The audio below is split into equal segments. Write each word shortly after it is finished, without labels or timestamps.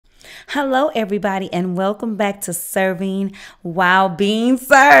Hello, everybody, and welcome back to Serving While Being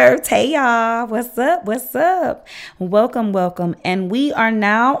Served. Hey, y'all. What's up? What's up? Welcome. And we are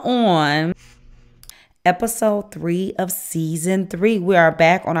now on episode 3 of season 3. We are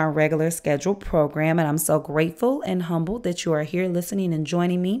back on our regular scheduled program, and I'm so grateful and humbled that you are here listening and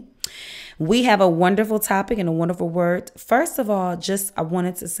joining me. We have a wonderful topic and a wonderful word. First of all, I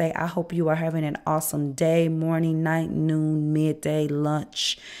wanted to say I hope you are having an awesome day, morning, night, noon, midday,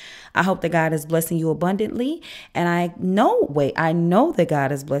 lunch. I hope that God is blessing you abundantly. And I know that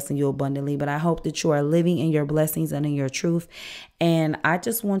God is blessing you abundantly, but I hope that you are living in your blessings and in your truth. And I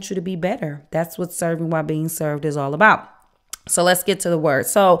just want you to be better. That's what serving while being served is all about. So let's get to the word.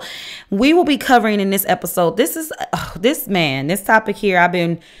 So we will be covering in this episode. This topic here, I've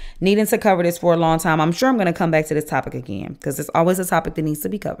been needing to cover this for a long time. I'm sure I'm going to come back to this topic again because it's always a topic that needs to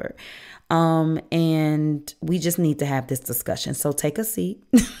be covered. And we just need to have this discussion. So take a seat.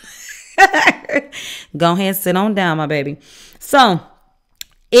 Go ahead and sit on down, my baby. So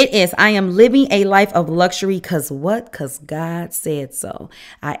I am living a life of luxury because what? Because God said so.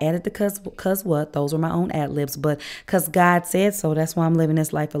 I added the cause what? Those were my own ad libs, but because God said so, that's why I'm living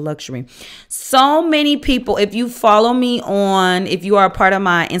this life of luxury. So many people, if you follow me if you are a part of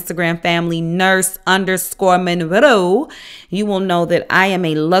my Instagram family, nurse_Monroe, you will know that I am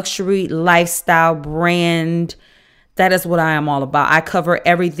a luxury lifestyle brand. That is what I am all about. I cover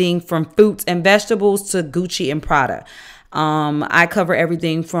everything from fruits and vegetables to Gucci and Prada. I cover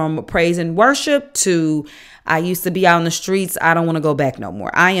everything from praise and worship to I used to be out in the streets. I don't want to go back no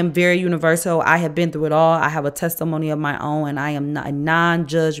more. I am very universal. I have been through it all. I have a testimony of my own, and I am a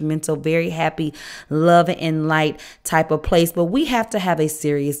non-judgmental, very happy, love and light type of place. But we have to have a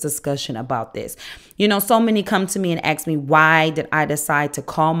serious discussion about this. You know, so many come to me and ask me, why did I decide to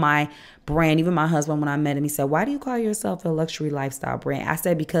call my brand? Even my husband, when I met him, he said, why do you call yourself a luxury lifestyle brand? I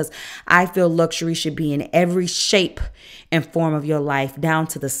said, because I feel luxury should be in every shape and form of your life, down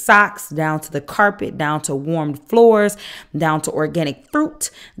to the socks, down to the carpet, down to warmed floors, down to organic fruit,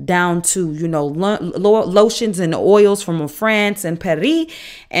 down to, lotions and oils from France and Paris.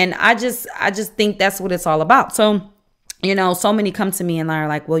 And I just think that's what it's all about. So, so many come to me and are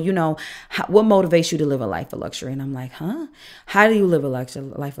like, well, what motivates you to live a life of luxury? And I'm like, huh? How do you live a life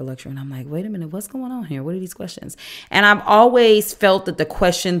of luxury? And I'm like, wait a minute, what's going on here? What are these questions? And I've always felt that the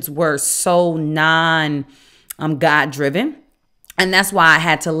questions were so God driven. And that's why I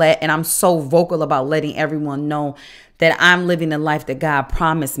had to and I'm so vocal about letting everyone know that I'm living the life that God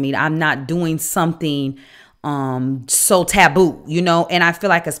promised me. I'm not doing something so taboo, and I feel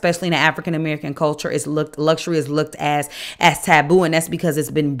like especially in the African American culture, luxury is looked as taboo, and that's because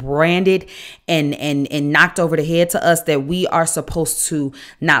it's been branded and knocked over the head to us that we are supposed to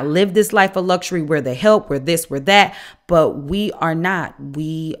not live this life of luxury. We're the help, we're this, we're that, but we are not.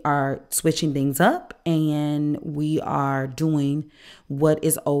 We are switching things up, and we are doing what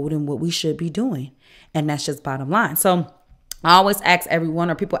is old and what we should be doing, and that's just bottom line. So I always ask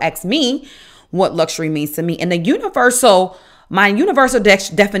everyone, or people ask me, what luxury means to me. And my universal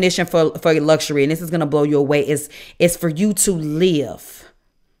definition for luxury, and this is going to blow you away, is for you to live,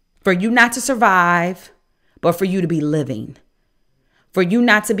 for you not to survive, but for you to be living, for you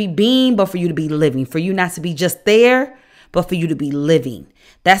not to be being, but for you to be living, for you not to be just there, but for you to be living.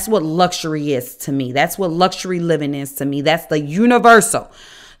 That's what luxury is to me. That's what luxury living is to me. That's the universal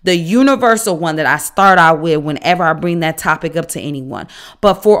one that I start out with whenever I bring that topic up to anyone.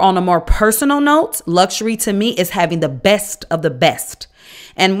 But on a more personal note, luxury to me is having the best of the best.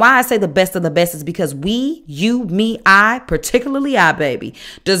 And why I say the best of the best is because particularly I, baby,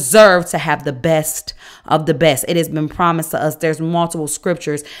 deserve to have the best of the best. It has been promised to us. There's multiple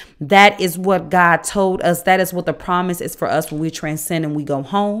scriptures. That is what God told us. That is what the promise is for us when we transcend and we go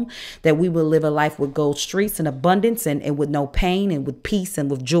home, that we will live a life with gold streets and abundance and with no pain and with peace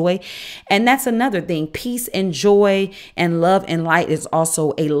and with joy. And that's another thing. Peace and joy and love and light is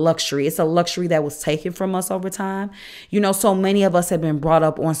also a luxury. It's a luxury that was taken from us over time. So many of us have been brought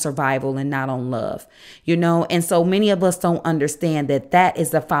up on survival and not on love, and so many of us don't understand that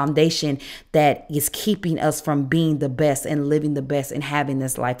is the foundation that is keeping us from being the best and living the best and having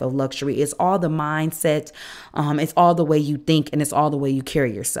this life of luxury. It's all the mindset, it's all the way you think, and it's all the way you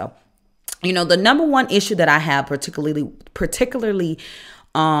carry yourself. The number one issue that I have particularly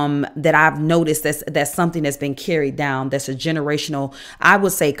that I've noticed that's something that's been carried down, that's a generational, I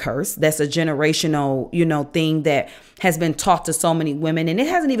would say, curse. That's a generational, thing that has been taught to so many women, and it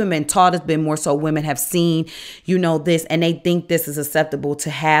hasn't even been taught. It's been more so women have seen, this, and they think this is acceptable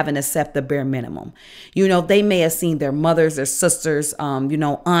to have and accept the bare minimum. They may have seen their mothers, their sisters,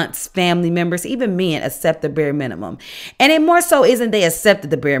 aunts, family members, even men accept the bare minimum. And it more so isn't they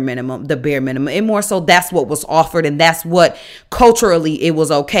accepted the bare minimum. It more so that's what was offered, and that's what culturally it was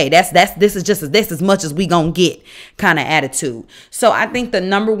okay. This is just this as much as we gonna get kind of attitude. So I think the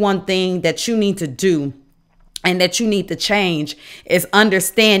number one thing that you need to do and that you need to change is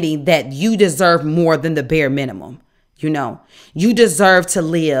understanding that you deserve more than the bare minimum. You deserve to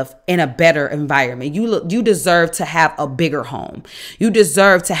live in a better environment. You deserve to have a bigger home. You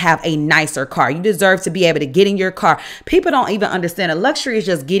deserve to have a nicer car. You deserve to be able to get in your car. People don't even understand a luxury is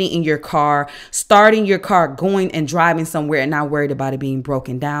just getting in your car, starting your car, going and driving somewhere and not worried about it being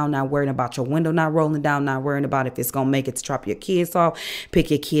broken down, not worrying about your window not rolling down, not worrying about if it's going to make it to drop your kids off, pick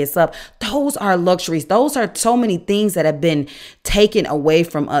your kids up. Those are luxuries. Those are so many things that have been taken away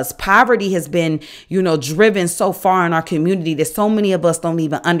from us. Poverty has been, driven so far in our community that so many of us don't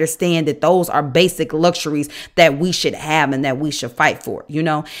even understand that those are basic luxuries that we should have and that we should fight for.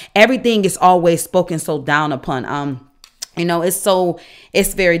 Everything is always spoken so down upon.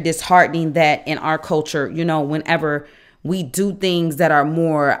 It's very disheartening that in our culture, whenever we do things that are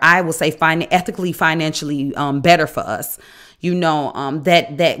more, I will say, ethically, financially better for us,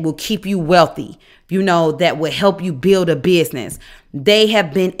 that will keep you wealthy, that will help you build a business. They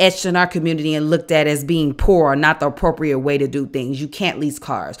have been etched in our community and looked at as being poor or not the appropriate way to do things. You can't lease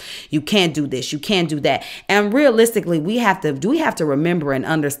cars. You can't do this. You can't do that. And realistically, we have to remember and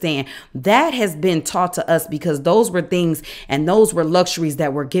understand that has been taught to us because those were things and those were luxuries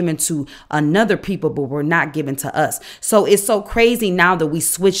that were given to another people, but were not given to us. So it's so crazy now that we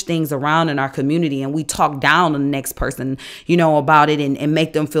switch things around in our community and we talk down on the next person, about it and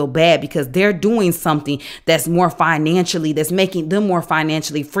make them feel bad because they're doing something that's more financially, that's making them more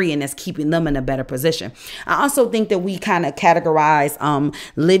financially free and that's keeping them in a better position. I also think that we kind of categorize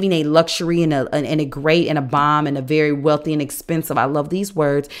living a luxury and a great and a bomb and a very wealthy and expensive, I love these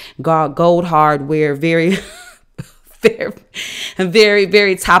words, gold hardware, very very, very,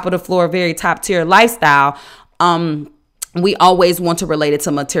 very top of the floor, very top tier lifestyle. We always want to relate it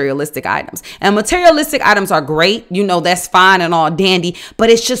to materialistic items, and materialistic items are great. That's fine and all dandy, but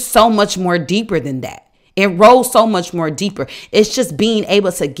it's just so much more deeper than that. It rolls so much more deeper. It's just being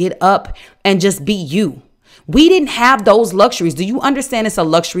able to get up and just be you. We didn't have those luxuries. Do you understand it's a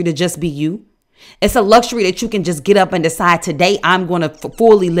luxury to just be you? It's a luxury that you can just get up and decide today I'm going to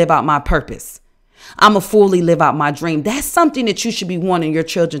fully live out my purpose. I'm going to fully live out my dream. That's something that you should be wanting your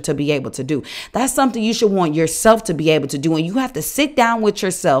children to be able to do. That's something you should want yourself to be able to do. And you have to sit down with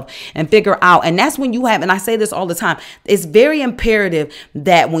yourself and figure out. And that's when you have, and I say this all the time, it's very imperative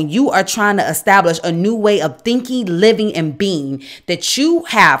that when you are trying to establish a new way of thinking, living, and being, that you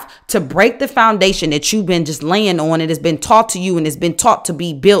have to break the foundation that you've been just laying on. It has been taught to you and it's been taught to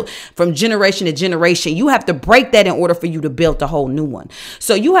be built from generation to generation. You have to break that in order for you to build a whole new one.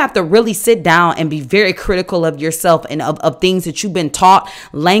 So you have to really sit down and be very critical of yourself and of things that you've been taught,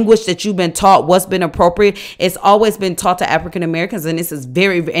 language that you've been taught, what's been appropriate. It's always been taught to African Americans, and this is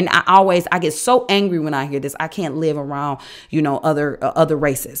and I get so angry when I hear this. I can't live around, other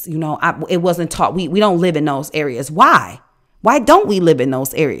races. It wasn't taught. We don't live in those areas. Why? Why don't we live in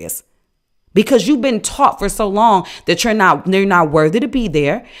those areas? Because you've been taught for so long that they're not worthy to be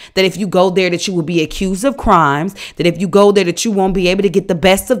there, that if you go there that you will be accused of crimes, that if you go there that you won't be able to get the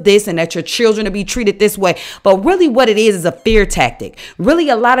best of this and that your children will be treated this way. But really what it is a fear tactic. Really,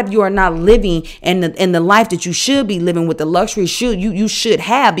 a lot of you are not living in the life that you should be living with the luxury you should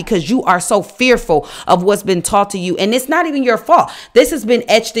have because you are so fearful of what's been taught to you. And it's not even your fault. This has been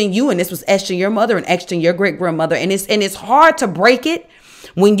etched in you and this was etched in your mother and etched in your great grandmother. And it's hard to break it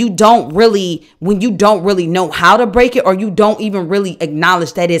when you don't really know how to break it, or you don't even really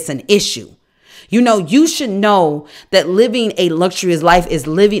acknowledge that it's an issue. You should know that living a luxurious life is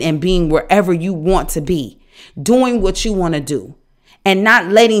living and being wherever you want to be, doing what you want to do, and not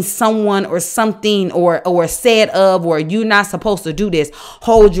letting someone or something or said of, or you're not supposed to do this,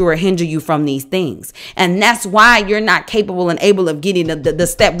 hold you or hinder you from these things. And that's why you're not capable and able of getting the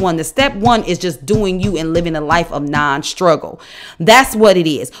step one. The step one is just doing you and living a life of non-struggle. That's what it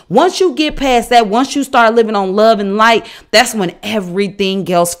is. Once you get past that, once you start living on love and light, that's when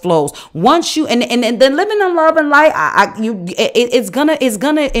everything else flows. Once you, and then living on love and light, it's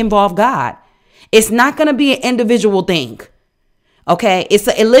gonna involve God. It's not gonna be an individual thing. Okay, it's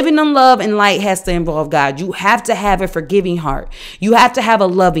a living in love and light has to involve God. You have to have a forgiving heart. You have to have a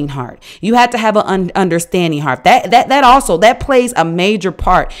loving heart. You have to have an understanding heart. That plays a major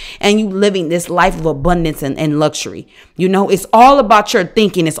part in you living this life of abundance and luxury. You know, it's all about your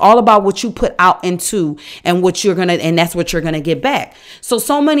thinking. It's all about what you put out into and that's what you're gonna get back.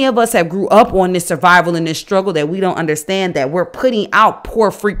 So many of us have grew up on this survival and this struggle that we don't understand that we're putting out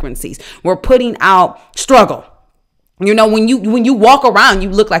poor frequencies. We're putting out struggle. You know, when you walk around, you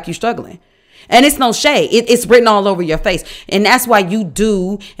look like you're struggling. And it's no shade. It's written all over your face. And that's why you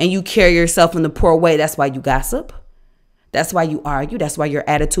do and you carry yourself in the poor way. That's why you gossip. That's why you argue. That's why your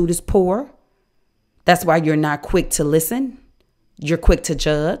attitude is poor. That's why you're not quick to listen. You're quick to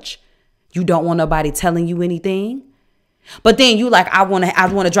judge. You don't want nobody telling you anything. But then you like, I want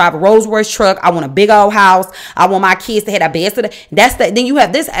to drive a Rolls Royce truck. I want a big old house. I want my kids to have a bed. Then you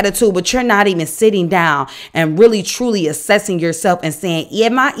have this attitude, but you're not even sitting down and really truly assessing yourself and saying,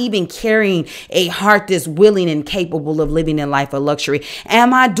 am I even carrying a heart that's willing and capable of living a life of luxury?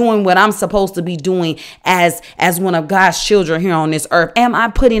 Am I doing what I'm supposed to be doing as one of God's children here on this earth? Am I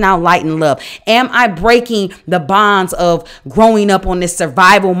putting out light and love? Am I breaking the bonds of growing up on this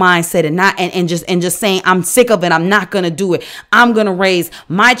survival mindset and just saying, I'm sick of it. I'm not going to do it. I'm going to raise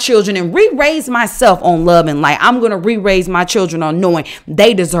my children and re-raise myself on love and light. I'm going to re-raise my children on knowing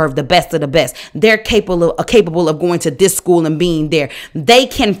they deserve the best of the best. They're capable of going to this school and being there. They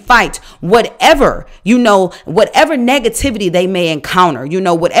can fight whatever negativity they may encounter,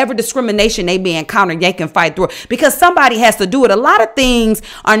 whatever discrimination they may encounter, they can fight through it because somebody has to do it. A lot of things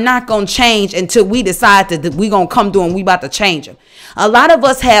are not going to change until we decide that we're going to come through and we about to change them. A lot of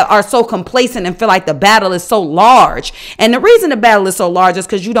us are so complacent and feel like the battle is so large. And the reason the battle is so large is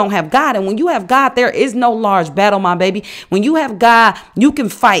because you don't have God. And when you have God, there is no large battle, my baby. When you have God, you can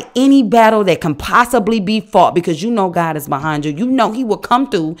fight any battle that can possibly be fought because you know God is behind you. You know he will come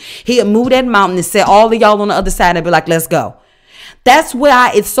through. He'll move that mountain and set all of y'all on the other side and be like, let's go. That's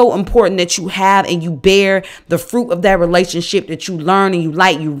why it's so important that you have and you bear the fruit of that relationship, that you learn and you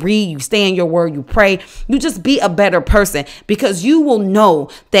like, you read, you stay in your word, you pray, you just be a better person because you will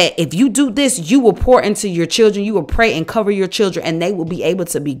know that if you do this, you will pour into your children, you will pray and cover your children and they will be able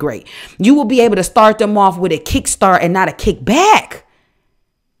to be great. You will be able to start them off with a kickstart and not a kickback.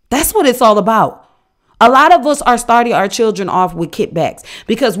 That's what it's all about. A lot of us are starting our children off with kickbacks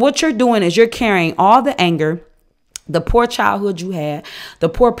because what you're doing is you're carrying all the anger, the poor childhood you had, the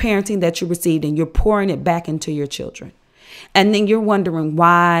poor parenting that you received, and you're pouring it back into your children. And then you're wondering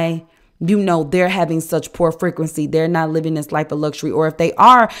why, they're having such poor frequency. They're not living this life of luxury. Or if they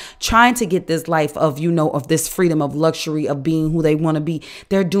are trying to get this life of, of this freedom of luxury of being who they want to be,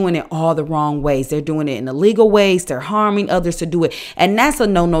 they're doing it all the wrong ways. They're doing it in illegal ways. They're harming others to do it. And that's a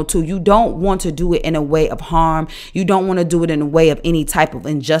no-no too. You don't want to do it in a way of harm. You don't want to do it in a way of any type of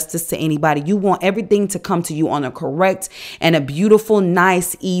injustice to anybody. You want everything to come to you on a correct and a beautiful,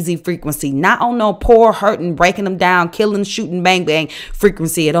 nice, easy frequency. Not on no poor, hurting, breaking them down, killing, shooting, bang, bang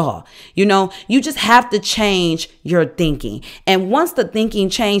frequency at all. You just have to change your thinking. And once the thinking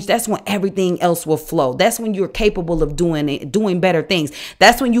changes, that's when everything else will flow. That's when you're capable of doing better things.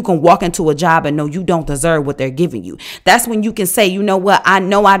 That's when you can walk into a job and know you don't deserve what they're giving you. That's when you can say, you know what, I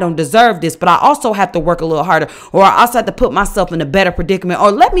know I don't deserve this, but I also have to work a little harder, or I also have to put myself in a better predicament,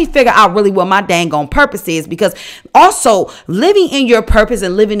 or let me figure out really what my dang on purpose is. Because also living in your purpose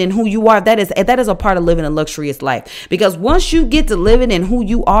and living in who you are, that is a part of living a luxurious life. Because once you get to living in who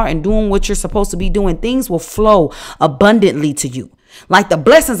you are and doing what you're supposed to be doing, things will flow abundantly to you. Like the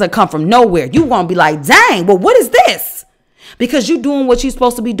blessings that come from nowhere. You won't be like, dang, well, what is this? Because you're doing what you're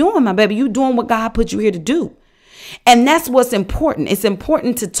supposed to be doing, my baby. You're doing what God put you here to do. And that's what's important. It's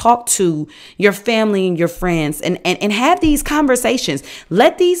important to talk to your family and your friends and have these conversations.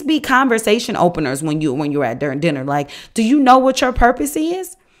 Let these be conversation openers when you're at dinner. Like, do you know what your purpose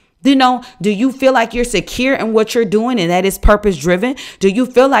is? Do you feel like you're secure in what you're doing and that is purpose driven? Do you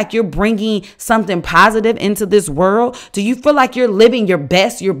feel like you're bringing something positive into this world? Do you feel like you're living your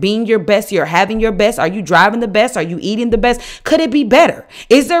best? You're being your best? You're having your best? Are you driving the best? Are you eating the best? Could it be better?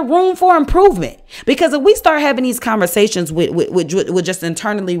 Is there room for improvement? Because if we start having these conversations with just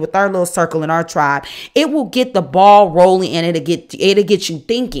internally with our little circle and our tribe, it will get the ball rolling and it'll get you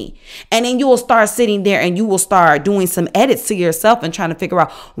thinking. And then you will start sitting there and you will start doing some edits to yourself and trying to figure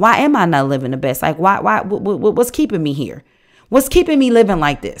out, why am I not living the best? Like, what's keeping me here? What's keeping me living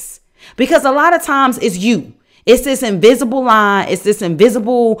like this? Because a lot of times it's you. It's this invisible line. It's this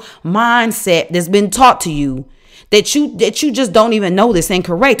invisible mindset that's been taught to you that you just don't even know this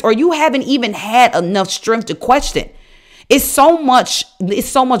incorrect, or you haven't even had enough strength to question. It's so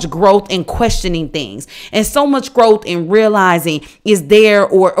much growth in questioning things, and so much growth in realizing, is there,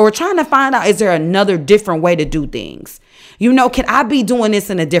 or trying to find out, is there another different way to do things? You know, can I be doing this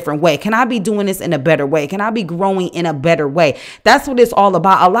in a different way? Can I be doing this in a better way? Can I be growing in a better way? That's what it's all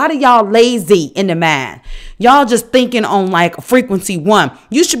about. A lot of y'all lazy in the mind. Y'all just thinking on like frequency 1.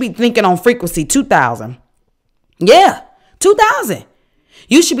 You should be thinking on frequency 2000. Yeah, 2000.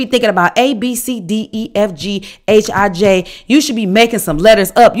 You should be thinking about A, B, C, D, E, F, G, H, I, J. You should be making some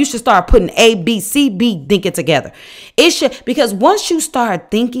letters up. You should start putting A, B, C, B, thinking together. It should, because once you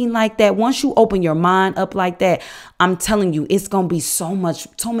start thinking like that, once you open your mind up like that, I'm telling you, it's going to be so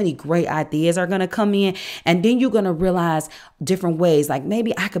many great ideas are going to come in. And then you're going to realize different ways. Like,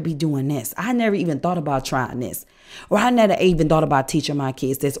 maybe I could be doing this. I never even thought about trying this. Or I never even thought about teaching my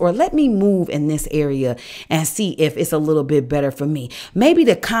kids this. Or let me move in this area and see if it's a little bit better for me. Maybe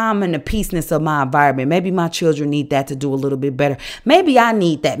the calm and the peaceness of my environment. Maybe my children need that to do a little bit better. Maybe I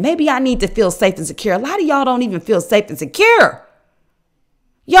need that. Maybe I need to feel safe and secure. A lot of y'all don't even feel safe and secure.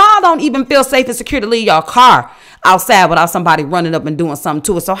 Y'all don't even feel safe and secure to leave your car outside without somebody running up and doing something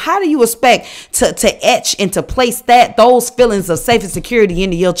to it. So how do you expect to etch and to place those feelings of safe and security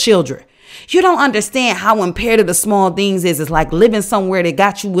into your children? You don't understand how imperative the small things is. It's like living somewhere that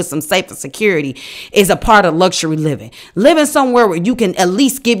got you with some safe and security is a part of luxury living. Living somewhere where you can at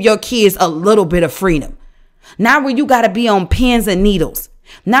least give your kids a little bit of freedom. Not where you got to be on pins and needles.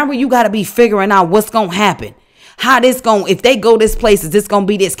 Not where you got to be figuring out what's going to happen. How this going, if they go this place, is this going to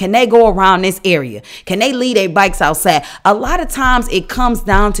be this? Can they go around this area? Can they leave their bikes outside? A lot of times it comes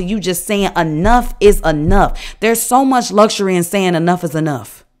down to you just saying enough is enough. There's so much luxury in saying enough is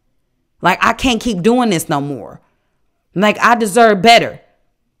enough. Like, I can't keep doing this no more. Like, I deserve better.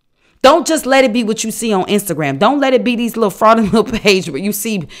 Don't just let it be what you see on Instagram. Don't let it be these little fraudulent little pages where you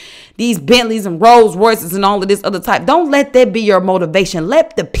see these Bentleys and Rolls Royces and all of this other type. Don't let that be your motivation.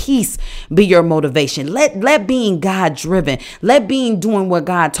 Let the peace be your motivation. Let being God driven. Let being doing what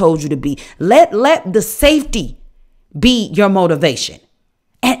God told you to be. Let the safety be your motivation.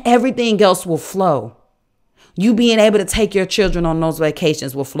 And everything else will flow. You being able to take your children on those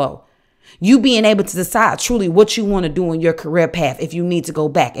vacations will flow. You being able to decide truly what you want to do in your career path. If you need to go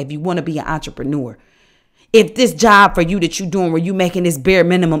back, if you want to be an entrepreneur, if this job for you that you're doing where you making this bare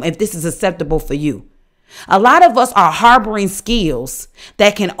minimum, if this is acceptable for you. A lot of us are harboring skills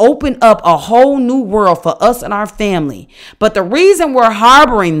that can open up a whole new world for us and our family. But the reason we're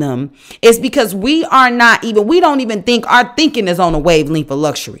harboring them is because we don't even think our thinking is on a wavelength of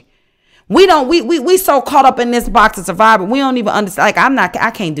luxury. We so caught up in this box of survival. We don't even understand. Like,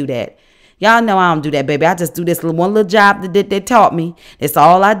 I can't do that. Y'all know I don't do that, baby. I just do this one little job that they taught me. That's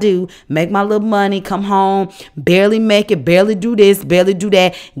all I do. Make my little money, come home, barely make it, barely do this, barely do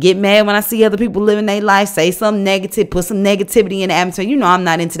that. Get mad when I see other people living their life, say something negative, put some negativity in the atmosphere. You know I'm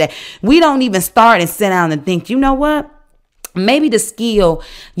not into that. We don't even start and sit down and think, you know what? Maybe the skill,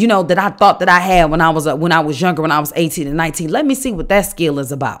 that I thought that I had when I was younger, when I was 18 and 19. Let me see what that skill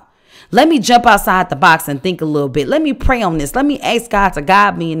is about. Let me jump outside the box and think a little bit. Let me pray on this. Let me ask God to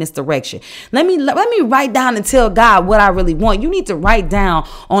guide me in this direction. Let me write down and tell God what I really want. You need to write down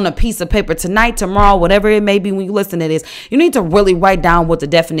on a piece of paper tonight, tomorrow, whatever it may be when you listen to this. You need to really write down what the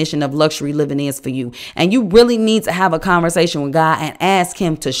definition of luxury living is for you. And you really need to have a conversation with God and ask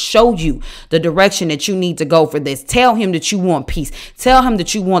him to show you the direction that you need to go for this. Tell him that you want peace. Tell him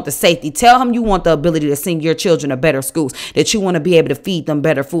that you want the safety. Tell him you want the ability to send your children to better schools, that you want to be able to feed them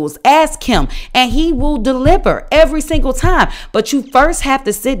better foods. Ask him and he will deliver every single time. But you first have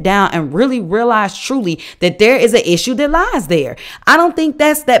to sit down and really realize truly that there is an issue that lies there. I don't think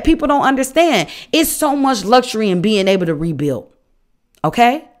that people don't understand. It's so much luxury in being able to rebuild.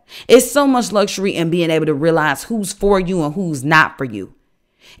 Okay? It's so much luxury in being able to realize who's for you and who's not for you.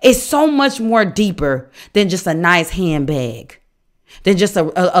 It's so much more deeper than just a nice handbag, than just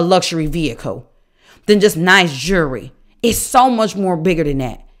a luxury vehicle, than just nice jewelry. It's so much more bigger than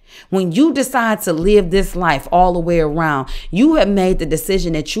that. When you decide to live this life all the way around, you have made the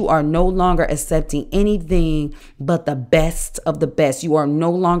decision that you are no longer accepting anything but the best of the best. You are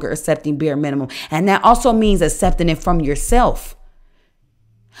no longer accepting bare minimum. And that also means accepting it from yourself.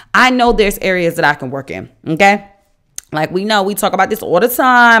 I know there's areas that I can work in. Okay. Like we talk about this all the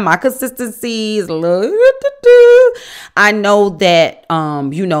time. My consistency is I know that,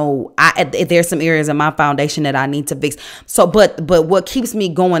 there's some areas in my foundation that I need to fix. So, but what keeps me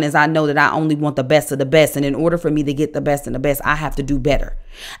going is I know that I only want the best of the best. And in order for me to get the best and the best, I have to do better.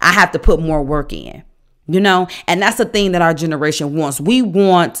 I have to put more work in. And that's the thing that our generation wants. We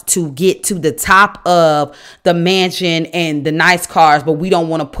want to get to the top of the mansion and the nice cars, but we don't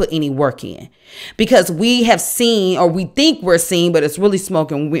want to put any work in, because we have seen, or we think we're seeing, but it's really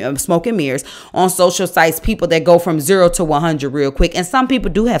smoke and mirrors on social sites, people that go from 0 to 100 real quick. And some people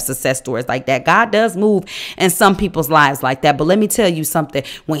do have success stories like that. God does move in some people's lives like that. But let me tell you something,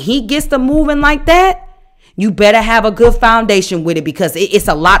 when he gets to moving like that, you better have a good foundation with it, because it's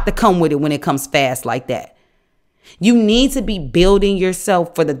a lot to come with it when it comes fast like that. You need to be building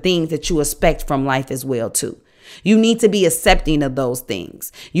yourself for the things that you expect from life as well, too. You need to be accepting of those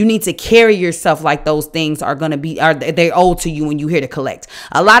things. You need to carry yourself like those things are going to be, they're owed to you when you're here to collect.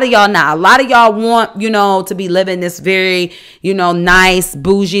 A lot of y'all want, to be living this very, nice,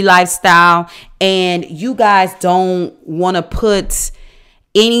 bougie lifestyle. And you guys don't want to put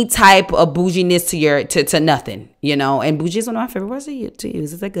any type of bouginess to nothing, and bougie is one of my favorite words to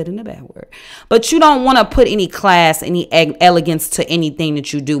use. It's a good and a bad word, but you don't want to put any class, any elegance to anything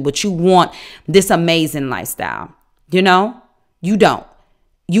that you do, but you want this amazing lifestyle. You don't.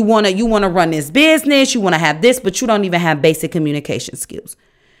 You want to run this business. You want to have this, but you don't even have basic communication skills.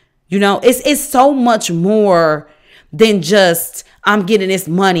 It's so much more than just, I'm getting this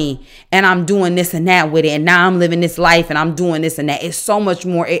money and I'm doing this and that with it, and now I'm living this life and I'm doing this and that. It's so much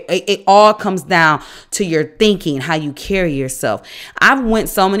more. It all comes down to your thinking, how you carry yourself. I've went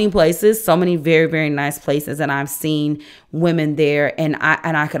so many places, so many very, very nice places, and I've seen women there, and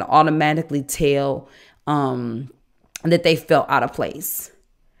I can automatically tell that they felt out of place.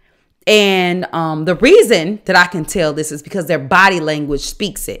 And the reason that I can tell this is because their body language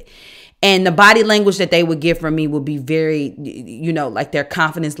speaks it. And the body language that they would give from me would be very, like their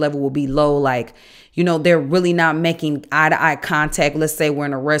confidence level will be low. Like, they're really not making eye to eye contact. Let's say we're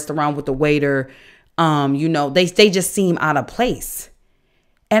in a restaurant with the waiter. They just seem out of place.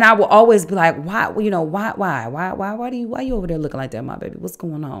 And I will always be like, why, why are you over there looking like that, my baby? What's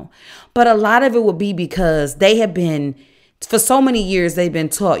going on? But a lot of it would be because they have been, for so many years, they've been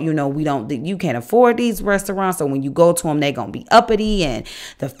taught, you can't afford these restaurants. So when you go to them, they're going to be uppity and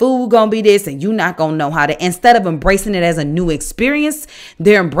the food going to be this, and you're not going to know how to, instead of embracing it as a new experience,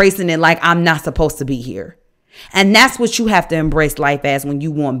 they're embracing it like, I'm not supposed to be here. And that's what you have to embrace life as when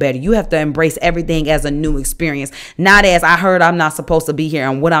you want better. You have to embrace everything as a new experience, not as, I heard I'm not supposed to be here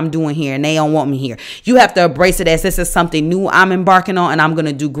and what I'm doing here and they don't want me here. You have to embrace it as, this is something new I'm embarking on and I'm going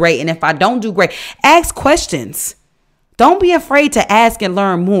to do great. And if I don't do great, ask questions. Don't be afraid to ask and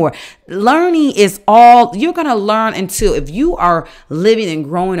learn more. Learning is all you're going to learn until, if you are living and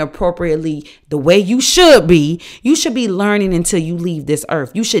growing appropriately the way you should be learning until you leave this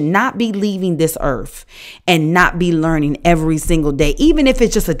earth. You should not be leaving this earth and not be learning every single day, even if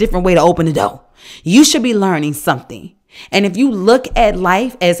it's just a different way to open the door. You should be learning something. And if you look at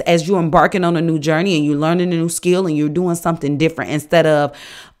life as you're embarking on a new journey and you're learning a new skill and you're doing something different, instead of,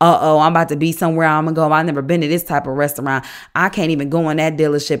 I'm about to be somewhere I'm going to go, I've never been to this type of restaurant, I can't even go in that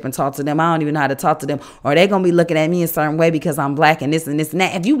dealership and talk to them, I don't even know how to talk to them, or they're going to be looking at me a certain way because I'm black and this and this and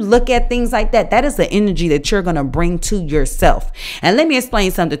that. If you look at things like that, that is the energy that you're going to bring to yourself. And let me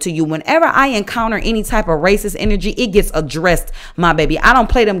explain something to you. Whenever I encounter any type of racist energy, it gets addressed, my baby. I don't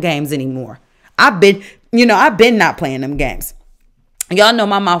play them games anymore. I've been not playing them games. Y'all know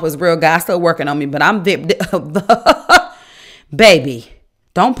my mouth was real, guys. Still working on me, but I'm baby,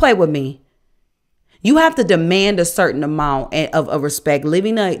 don't play with me. You have to demand a certain amount of respect.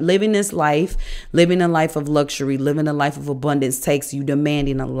 Living this life, living a life of luxury, living a life of abundance takes you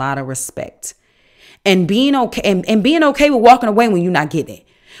demanding a lot of respect. And being okay and being okay with walking away when you're not getting it.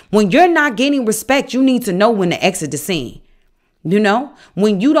 When you're not getting respect, you need to know when to exit the scene.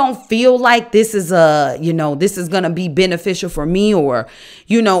 When you don't feel like this is this is going to be beneficial for me, or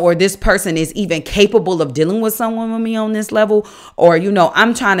this person is even capable of dealing with someone with me on this level, or,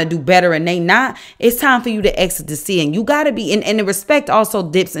 I'm trying to do better and they not, it's time for you to exit the scene. And you got to be, and the respect also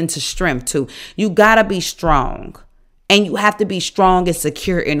dips into strength too. You got to be strong, and you have to be strong and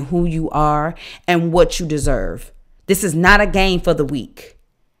secure in who you are and what you deserve. This is not a game for the weak.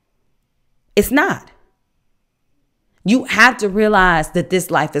 It's not. You have to realize that this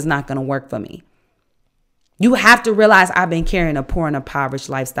life is not going to work for me. You have to realize I've been carrying a poor and impoverished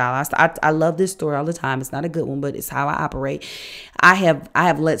lifestyle. I love this story all the time. It's not a good one, but it's how I operate. I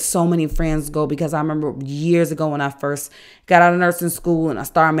have let so many friends go because I remember years ago when I first got out of nursing school and I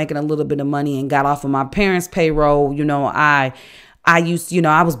started making a little bit of money and got off of my parents' payroll. I used,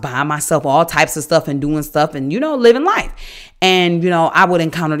 I was buying myself all types of stuff and doing stuff and, living life. And, I would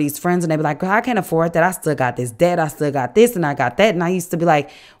encounter these friends and they'd be like, girl, I can't afford that. I still got this debt. I still got this and I got that. And I used to be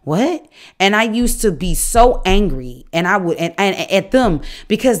like, what? And I used to be so angry and I would, and at them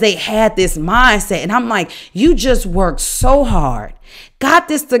because they had this mindset. And I'm like, you just worked so hard, got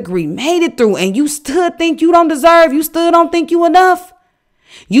this degree, made it through, and you still think you don't deserve, you still don't think you enough.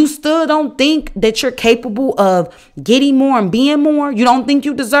 You still don't think that you're capable of getting more and being more. You don't think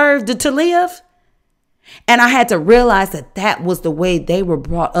you deserve to live. And I had to realize that was the way they were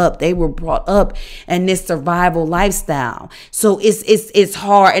brought up. They were brought up in this survival lifestyle. So it's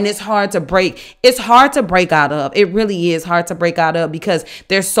hard, and it's hard to break. It's hard to break out of. It really is hard to break out of because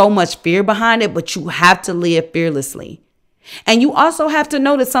there's so much fear behind it, but you have to live fearlessly. And you also have to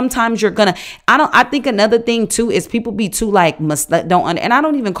know that sometimes you're gonna, I think another thing too is people be too like, and I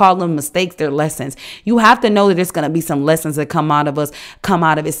don't even call them mistakes, they're lessons. You have to know that there's gonna be some lessons that come out of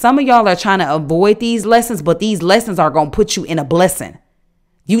it. Some of y'all are trying to avoid these lessons, but these lessons are gonna put you in a blessing.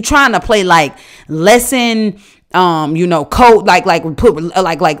 You trying to play like lesson, code, like put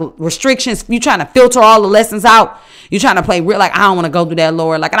like restrictions. You trying to filter all the lessons out. You trying to play real, like, I don't want to go through that,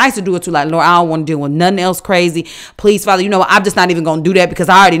 Lord. Like, and I used to do it too, like, Lord, I don't want to deal with nothing else crazy. Please, Father, I'm just not even going to do that because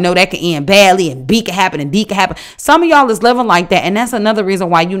I already know that can end badly and B can happen and D can happen. Some of y'all is living like that. And that's another reason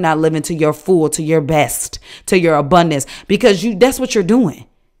why you're not living to your full, to your best, to your abundance, because that's what you're doing.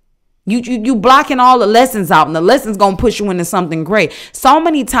 You blocking all the lessons out, and the lessons gonna push you into something great. So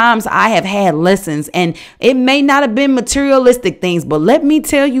many times I have had lessons, and it may not have been materialistic things, but let me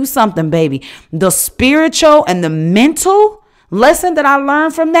tell you something, baby. The spiritual and the mental lesson that I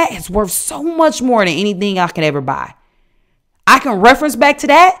learned from that is worth so much more than anything I could ever buy. I can reference back to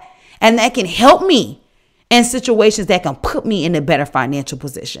that, and that can help me in situations that can put me in a better financial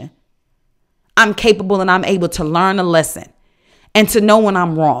position. I'm capable and I'm able to learn a lesson. And to know when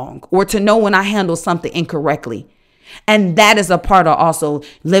I'm wrong, or to know when I handle something incorrectly. And that is a part of also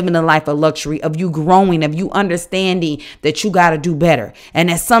living a life of luxury, of you growing, of you understanding that you got to do better. And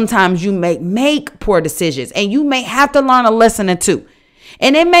that sometimes you make poor decisions, and you may have to learn a lesson or two.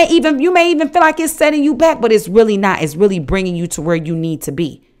 And you may even feel like it's setting you back, but it's really not. It's really bringing you to where you need to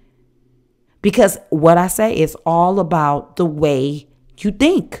be. Because what I say is all about the way you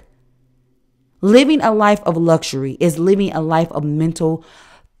think. Living a life of luxury is living a life of mental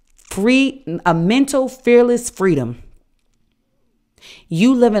fearless freedom.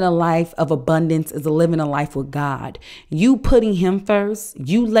 You living a life of abundance is living a life with God. You putting him first,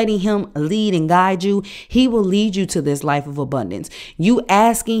 you letting him lead and guide you. He will lead you to this life of abundance. You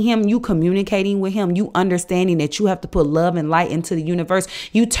asking him, you communicating with him, you understanding that you have to put love and light into the universe.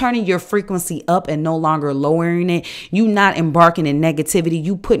 You turning your frequency up and no longer lowering it. You not embarking in negativity.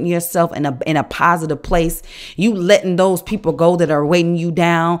 You putting yourself in a positive place. You letting those people go that are weighing you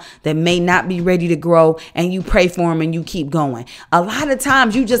down, that may not be ready to grow, and you pray for them and you keep going. A lot of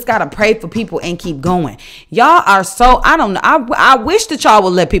times you just got to pray for people and keep going. Y'all are so, I don't know. I wish that y'all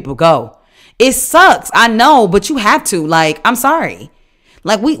would let people go. It sucks. I know, but you have to. Like, I'm sorry.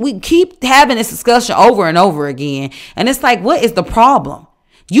 Like we keep having this discussion over and over again. And it's like, what is the problem?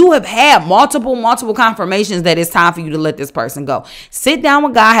 You have had multiple confirmations that it's time for you to let this person go. Sit down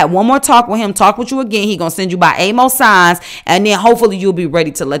with God, have one more talk with him, talk with you again. He's going to send you by 8 more signs, and then hopefully you'll be ready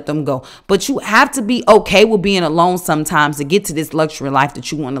to let them go. But you have to be okay with being alone sometimes to get to this luxury life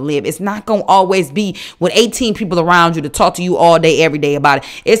that you want to live. It's not going to always be with 18 people around you to talk to you all day, every day about it.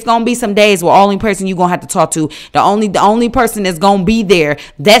 It's going to be some days where the only person you're going to have to talk to, the only person that's going to be there,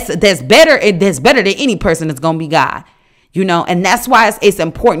 that's better than any person that's going to be God. And that's why it's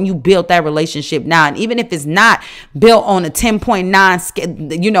important you build that relationship now. And even if it's not built on a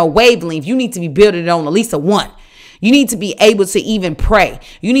 10.9, wavelength, you need to be building it on at least a 1. You need to be able to even pray.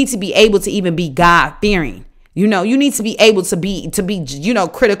 You need to be able to even be God fearing. You need to be able to be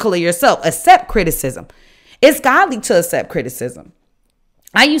critical of yourself. Accept criticism. It's godly to accept criticism.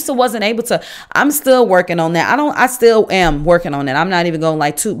 I wasn't able to. I'm still working on that. I still am working on that. I'm not even going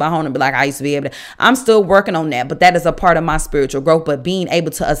to toot my horn and be like I used to be able to. I'm still working on that, but that is a part of my spiritual growth. But being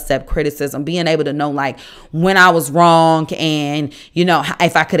able to accept criticism, being able to know when I was wrong and,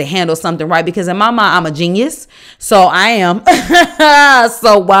 if I could have handled something right, because in my mind, I'm a genius. So I am. I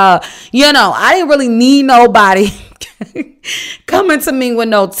didn't really need nobody coming to me with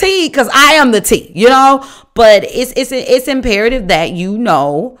no tea, because I am the tea, but it's imperative that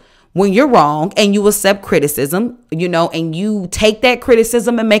when you're wrong and you accept criticism, and you take that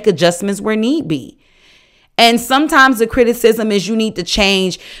criticism and make adjustments where need be. And sometimes the criticism is you need to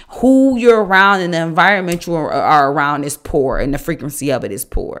change who you're around, and the environment you are around is poor, and the frequency of it is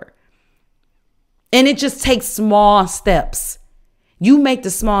poor. And it just takes small steps. You make the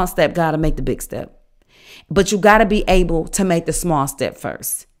small step, God will make the big step. But you got to be able to make the small step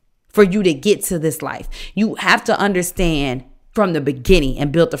first for you to get to this life. You have to understand from the beginning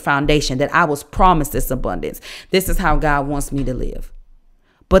and build the foundation that I was promised this abundance. This is how God wants me to live.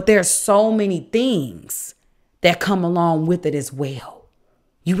 But there's so many things that come along with it as well.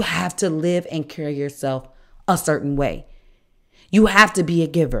 You have to live and carry yourself a certain way. You have to be a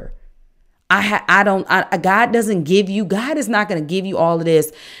giver. God doesn't give you, God is not going to give you all of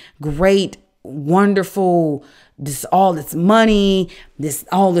this great, wonderful, all this money,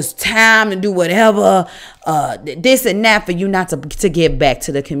 all this time to do whatever, this and that for you not to give back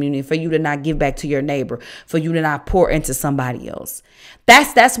to the community, for you to not give back to your neighbor, for you to not pour into somebody else.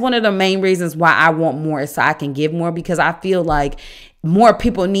 That's one of the main reasons why I want more, is so I can give more, because I feel like more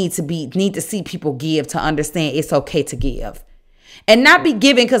people need to see people give to understand it's okay to give. And not be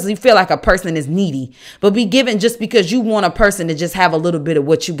giving because you feel like a person is needy, but be giving just because you want a person to just have a little bit of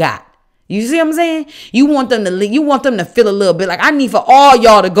what you got. You see what I'm saying? You want them to feel a little bit like, I need for all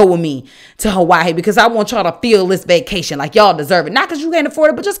y'all to go with me to Hawaii because I want y'all to feel this vacation like y'all deserve it. Not because you can't afford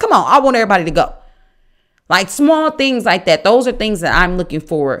it, but just come on. I want everybody to go. Like small things like that. Those are things that I'm looking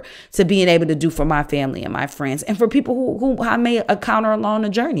forward to being able to do for my family and my friends, and for people who I may encounter along the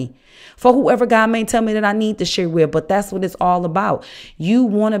journey, for whoever God may tell me that I need to share with. But that's what it's all about. You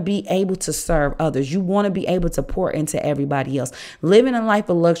want to be able to serve others. You want to be able to pour into everybody else. Living a life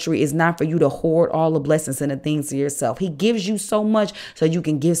of luxury is not for you to hoard all the blessings and the things to yourself. He gives you so much so you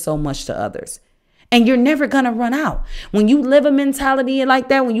can give so much to others. And you're never going to run out. When you live a mentality like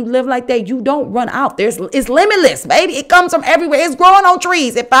that, when you live like that, you don't run out. It's limitless, baby. It comes from everywhere. It's growing on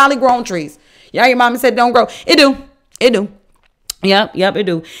trees. It finally grows on trees. Yeah, your mama said don't grow. It do. It do. Yep, it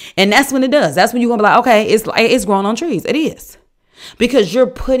do. And that's when it does. That's when you're going to be like, okay, it's growing on trees. It is. Because you're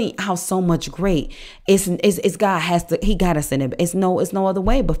putting out so much great. It's God he got to send it. It's no other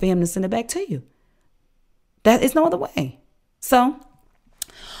way but for him to send it back to you. It's no other way. So,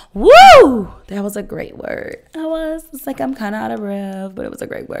 woo! That was a great word. It's like I'm kind of out of breath, but it was a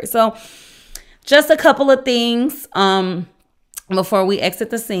great word. So just a couple of things before we exit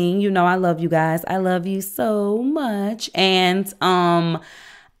the scene. You know I love you guys. I love you so much. And I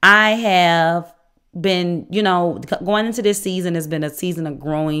have been, going into this season has been a season of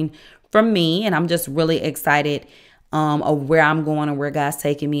growing for me. And I'm just really excited of where I'm going and where God's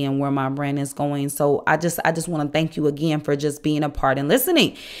taking me and where my brand is going. So I just want to thank you again for just being a part and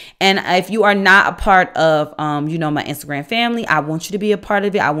listening. And if you are not a part of, my Instagram family, I want you to be a part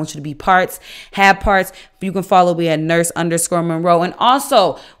of it. I want you to be have parts. You can follow me at nurse_Monroe. And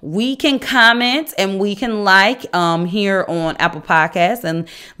also we can comment and we can here on Apple Podcasts and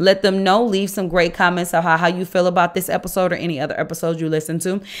let them know, leave some great comments of how you feel about this episode or any other episodes you listen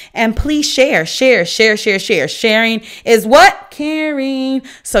to. And please share. Sharing is what? Caring.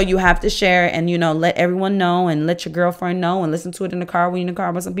 So you have to share and, let everyone know and let your girlfriend know and listen to it in the car when you're in the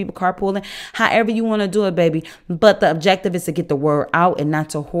car with some people carpooling, however you want to do it, baby. But the objective is to get the word out and not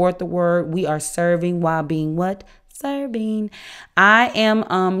to hoard the word. We are serving while being what? Serving. I am,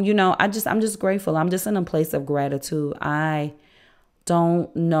 I'm just grateful. I'm just in a place of gratitude. I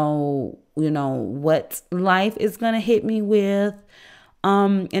don't know, what life is going to hit me with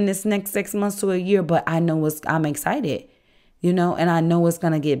in this next 6 months to a year, but I know I'm excited, and I know it's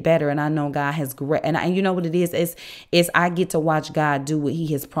going to get better, and I know God has great, and you know what it is I get to watch God do what he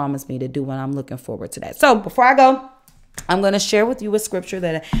has promised me to do, and I'm looking forward to that. So before I go, I'm going to share with you a scripture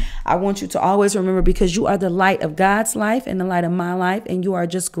that I want you to always remember, because you are the light of God's life and the light of my life, and you are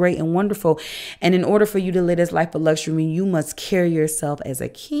just great and wonderful. And in order for you to live this life of luxury, you must carry yourself as a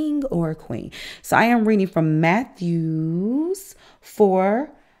king or a queen. So I am reading from Matthew 4,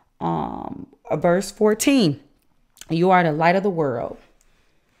 verse 14. You are the light of the world.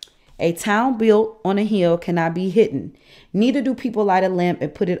 A town built on a hill cannot be hidden. Neither do people light a lamp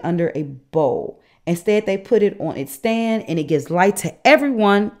and put it under a bowl. Instead, they put it on its stand, and it gives light to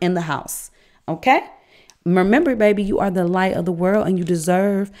everyone in the house. Okay? Remember, baby, you are the light of the world, and you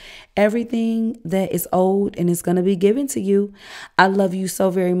deserve everything that is owed and is going to be given to you. I love you so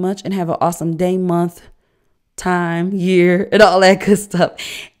very much, and have an awesome day, month, time, year, and all that good stuff.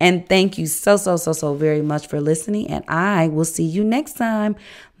 And thank you so very much for listening, and I will see you next time.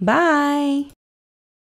 Bye.